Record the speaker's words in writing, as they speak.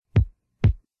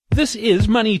This is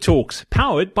Money Talks,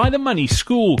 powered by the Money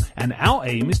School, and our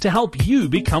aim is to help you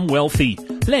become wealthy.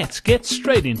 Let's get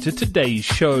straight into today's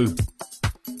show.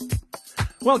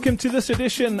 Welcome to this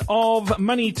edition of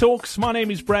Money Talks. My name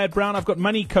is Brad Brown. I've got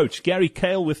money coach Gary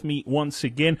Kale with me once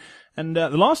again. And the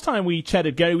last time we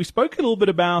chatted, Gary, we spoke a little bit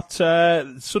about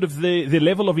sort of the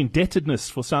level of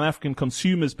indebtedness for South African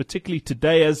consumers, particularly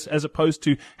today as opposed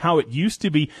to how it used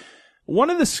to be.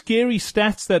 One of the scary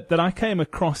stats that I came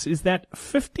across is that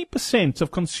 50%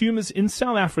 of consumers in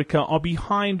South Africa are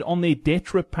behind on their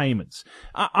debt repayments.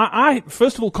 I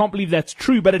first of all can't believe that's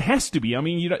true, but it has to be. I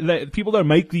mean, people don't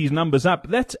make these numbers up.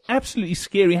 That's absolutely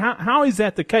scary. How is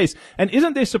that the case? And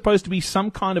isn't there supposed to be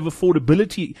some kind of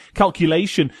affordability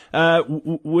calculation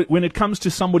when it comes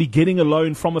to somebody getting a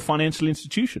loan from a financial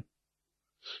institution?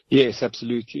 Yes,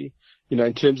 absolutely. You know,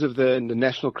 in terms of the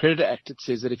National Credit Act, it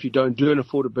says that if you don't do an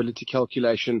affordability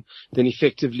calculation, then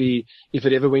effectively, if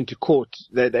it ever went to court,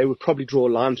 they would probably draw a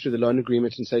line through the loan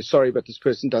agreement and say, sorry, but this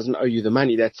person doesn't owe you the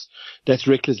money. That's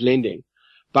reckless lending.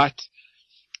 But,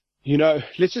 you know,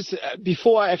 let's just,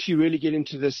 before I actually really get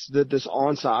into this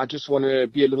answer, I just want to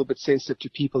be a little bit sensitive to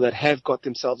people that have got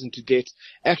themselves into debt,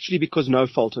 actually because no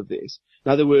fault of theirs.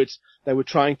 In other words, they were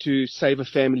trying to save a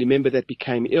family member that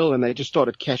became ill and they just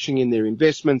started cashing in their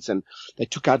investments and they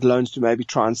took out loans to maybe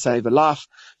try and save a life.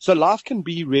 So life can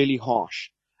be really harsh.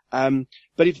 But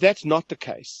if that's not the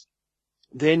case,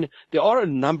 then there are a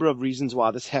number of reasons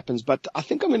why this happens. But I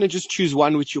think I'm going to just choose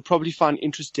one which you'll probably find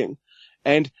interesting.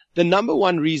 And the number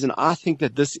one reason I think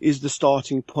that this is the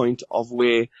starting point of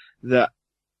where the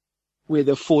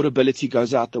affordability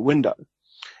goes out the window.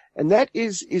 And that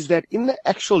is that in the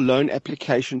actual loan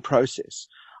application process,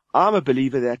 I'm a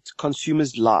believer that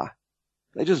consumers lie.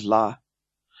 They just lie.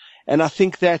 And I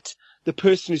think that the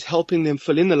person who's helping them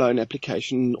fill in the loan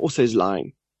application also is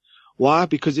lying. Why?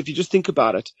 Because if you just think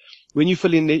about it, when you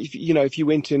fill in, if you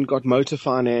went and got motor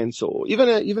finance or even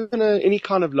any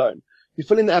kind of loan, you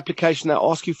fill in the application, they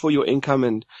ask you for your income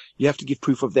and you have to give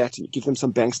proof of that and you give them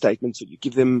some bank statements or you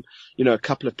give them, a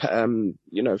couple of,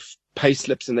 pay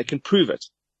slips and they can prove it.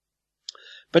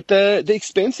 But the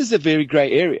expense is a very gray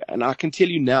area. And I can tell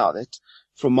you now that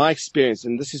from my experience,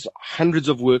 and this is hundreds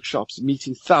of workshops,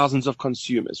 meeting thousands of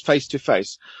consumers face to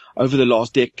face over the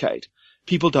last decade,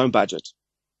 people don't budget.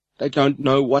 They don't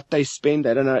know what they spend.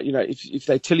 They don't know, if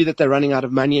they tell you that they're running out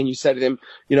of money and you say to them,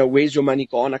 where's your money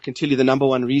gone? I can tell you the number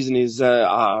one reason is,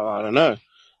 I don't know,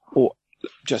 or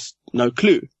just no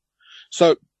clue.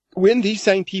 So when these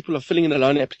same people are filling in a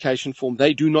loan application form,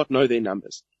 they do not know their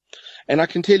numbers. And I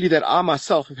can tell you that I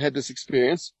myself have had this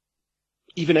experience,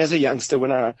 even as a youngster when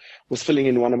I was filling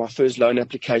in one of my first loan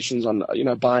applications on,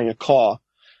 buying a car.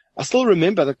 I still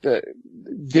remember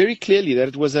very clearly that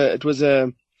it was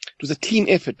a team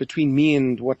effort between me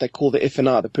and what they call the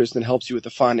F&I, the person that helps you with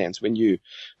the finance when you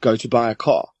go to buy a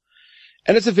car.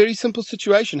 And it's a very simple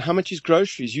situation. How much is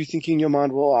groceries? You think in your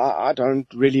mind, well, I don't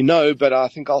really know, but I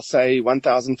think I'll say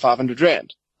 1,500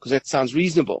 Rand because that sounds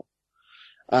reasonable.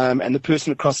 And the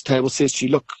person across the table says to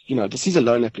you, look, this is a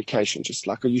loan application. Just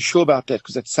like, are you sure about that?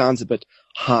 Because that sounds a bit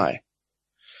high.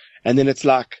 And then it's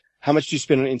like, how much do you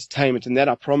spend on entertainment? And that,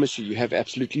 I promise you, you have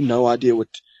absolutely no idea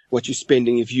what you're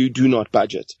spending if you do not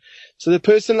budget. So the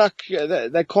person,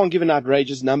 they can't give an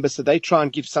outrageous number. So they try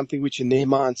and give something which in their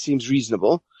mind seems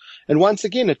reasonable. And once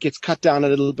again, it gets cut down a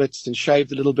little bit and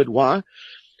shaved a little bit. Why?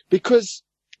 Because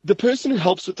the person who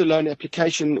helps with the loan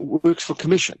application works for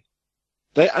commission.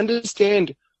 They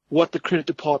understand what the credit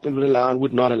department would allow and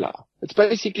would not allow. It's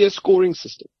basically a scoring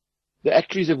system. The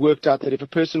actuaries have worked out that if a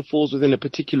person falls within a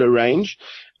particular range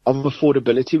of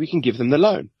affordability, we can give them the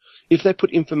loan. If they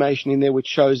put information in there which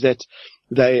shows that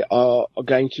they are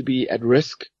going to be at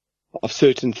risk of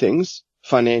certain things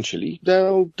financially,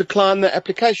 they'll decline the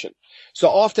application.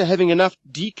 So after having enough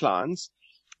declines,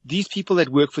 these people that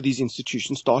work for these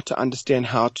institutions start to understand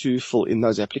how to fill in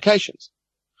those applications.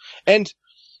 And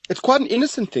it's quite an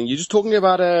innocent thing. You're just talking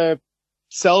about a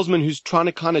salesman who's trying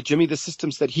to kind of jimmy the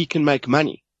system so that he can make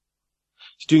money.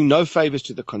 He's doing no favors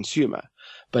to the consumer.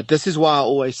 But this is why I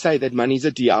always say that money is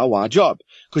a DIY job,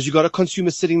 because you've got a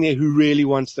consumer sitting there who really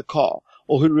wants the car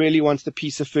or who really wants the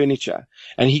piece of furniture.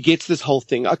 And he gets this whole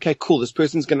thing. Okay, cool. This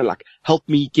person's going to help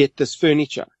me get this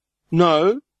furniture.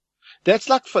 No. That's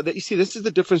you see, this is the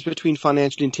difference between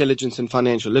financial intelligence and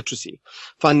financial literacy.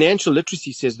 Financial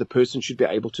literacy says the person should be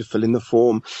able to fill in the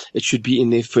form. It should be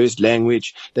in their first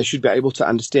language. They should be able to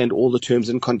understand all the terms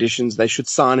and conditions. They should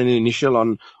sign an initial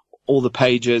on all the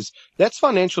pages. That's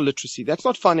financial literacy. That's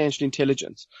not financial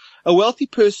intelligence. A wealthy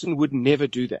person would never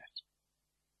do that.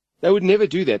 They would never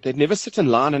do that. They'd never sit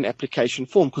and line an application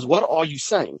form, because what are you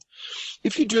saying?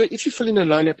 If you fill in a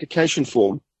loan application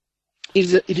form,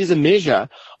 it is a measure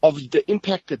of the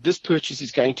impact that this purchase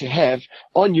is going to have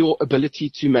on your ability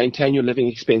to maintain your living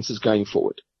expenses going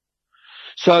forward.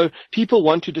 So people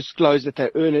want to disclose that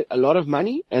they earn a lot of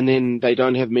money and then they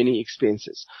don't have many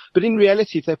expenses. But in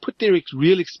reality, if they put their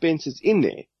real expenses in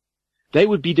there, they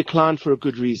would be declined for a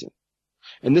good reason.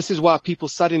 And this is why people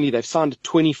suddenly, they've signed a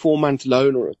 24-month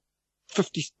loan or a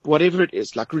 50, whatever it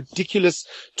is, like ridiculous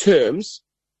terms,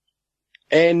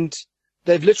 and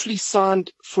they've literally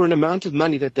signed for an amount of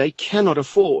money that they cannot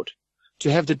afford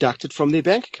to have deducted from their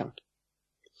bank account.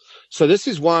 So this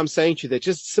is why I'm saying to you that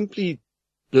just simply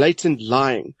blatant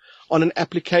lying on an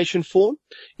application form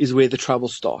is where the trouble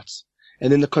starts.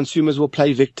 And then the consumers will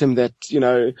play victim that,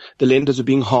 the lenders are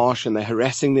being harsh and they're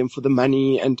harassing them for the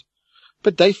money,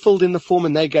 but they filled in the form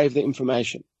and they gave the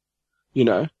information,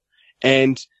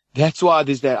 and that's why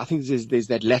there's that, I think there's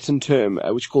that Latin term,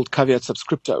 which is called caveat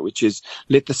subscripto, which is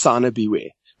let the signer beware,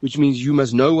 which means you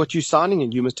must know what you're signing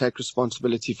and you must take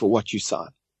responsibility for what you sign.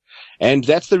 And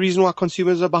that's the reason why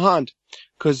consumers are behind,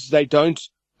 because they don't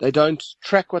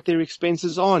track what their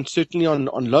expenses are. And certainly on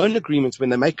loan agreements, when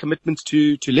they make commitments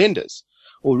to lenders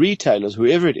or retailers,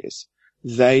 whoever it is,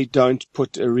 they don't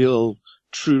put a real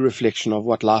true reflection of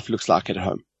what life looks like at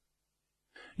home.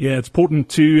 Yeah, it's important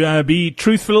to be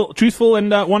truthful and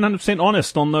 100%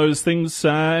 honest on those things.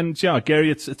 And yeah, Gary,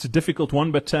 it's a difficult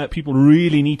one, but people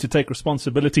really need to take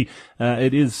responsibility.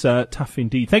 It is tough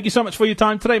indeed. Thank you so much for your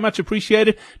time today. Much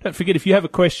appreciated. Don't forget, if you have a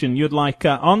question you'd like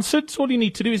answered, all you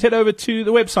need to do is head over to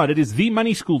the website. It is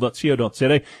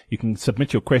themoneyschool.co.za. You can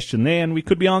submit your question there, and we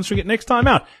could be answering it next time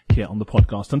out here on the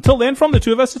podcast. Until then, from the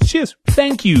two of us, it's cheers.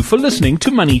 Thank you for listening to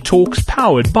Money Talks,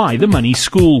 powered by The Money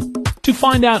School. To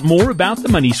find out more about The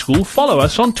Money School, follow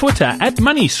us on Twitter at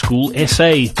Money School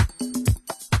SA.